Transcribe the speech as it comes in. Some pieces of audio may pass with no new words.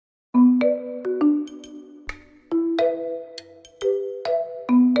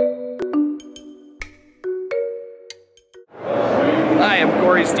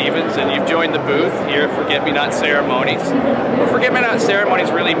Stevens, and you've joined the booth here at Forget-Me-Not Ceremonies. What Forget-Me-Not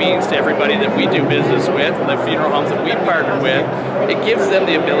Ceremonies really means to everybody that we do business with, the funeral homes that we partner with, it gives them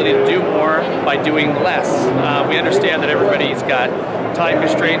the ability to do more by doing less. We understand that everybody's got time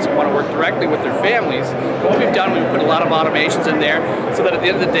constraints and want to work directly with their families. But what we've done, we've put a lot of automations in there so that at the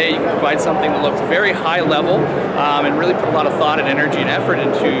end of the day you can provide something that looks very high level and really put a lot of thought and energy and effort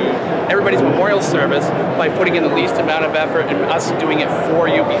into everybody's memorial service by putting in the least amount of effort and us doing it for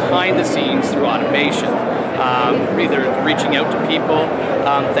you behind the scenes through automation. Either reaching out to people,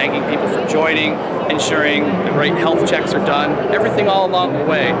 thanking people for joining, ensuring the right health checks are done, everything all along the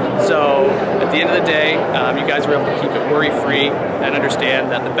way. So at the end of the day, you guys were able to keep it worry-free and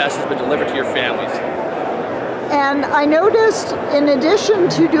understand that the best has been delivered to your families. And I noticed, in addition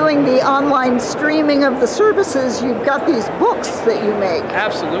to doing the online streaming of the services, you've got these books that you make.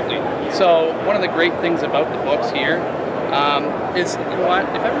 Absolutely. So one of the great things about the books here is, you know what,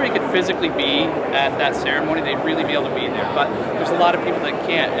 if everybody could physically be at that ceremony, they'd really be able to be there. But there's a lot of people that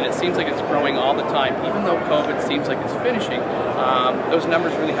can't, and it seems like it's growing all the time. Even though COVID seems like it's finishing, those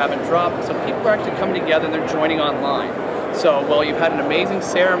numbers really haven't dropped. So people are actually coming together and they're joining online. So while you've had an amazing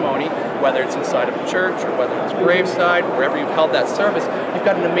ceremony, whether it's inside of a church or whether it's graveside, wherever you've held that service, you've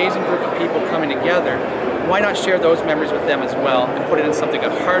got an amazing group of people coming together. Why not share those memories with them as well and put it in something, a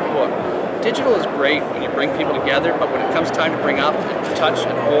hard book? Digital is great when you bring people together, but when it comes time to bring up and touch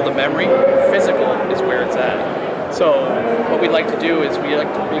and hold a memory, physical is where it's at. So what we like to do is we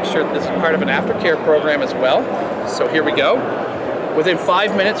like to make sure that this is part of an aftercare program as well. So here we go. Within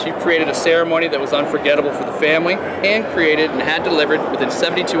 5 minutes, you created a ceremony that was unforgettable for the family and created and had delivered within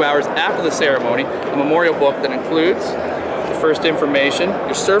 72 hours after the ceremony a memorial book that includes the first information,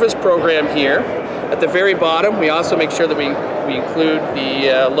 your service program here. At the very bottom, we also make sure that we include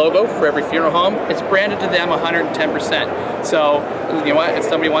the logo for every funeral home. It's branded to them 110%. So, you know what, if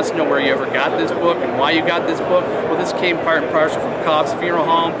somebody wants to know where you ever got this book and why you got this book, well, this came part and parcel from Cobb's Funeral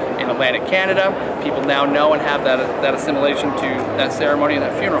Home in Atlantic, Canada. People now know and have that assimilation to that ceremony and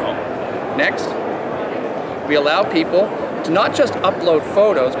that funeral home. Next, we allow people to not just upload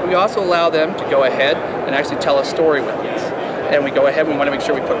photos, but we also allow them to go ahead and actually tell a story with this. And we go ahead, we want to make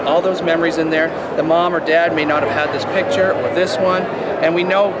sure we put all those memories in there. The mom or dad may not have had this picture or this one, and we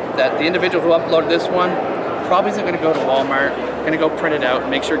know that the individual who uploaded this one probably isn't going to go to Walmart, going to go print it out and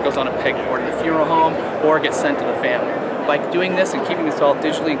make sure it goes on a pegboard in the funeral home or gets sent to the family. By doing this and keeping this all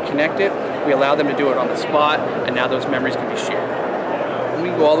digitally connected, we allow them to do it on the spot, and now those memories can be shared. And we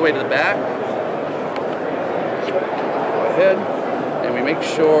can go all the way to the back. Go ahead, and we make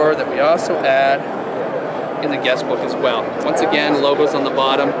sure that we also add in the guest book as well. Once again, logos on the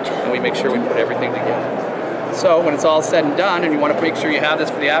bottom, and we make sure we put everything together. So when it's all said and done, and you want to make sure you have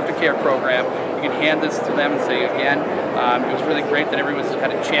this for the aftercare program, you can hand this to them and say, again, it was really great that everyone's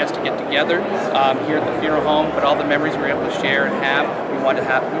had a chance to get together here at the funeral home, but all the memories we were able to share and have, we want to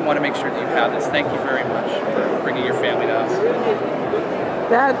make sure that you have this. Thank you very much for bringing your family to us.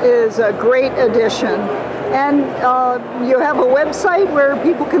 That is a great addition. And you have a website where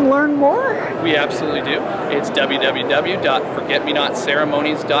people can learn more? We absolutely do. It's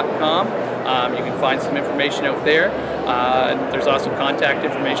www.forgetmenotceremonies.com. You can find some information out there. There's also contact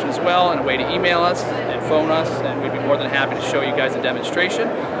information as well and a way to email us and phone us, and we'd be more than happy to show you guys a demonstration.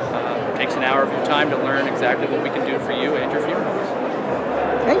 It takes an hour of your time to learn exactly what we can do for you and your funeral homes.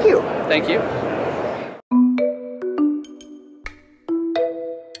 Thank you. Thank you.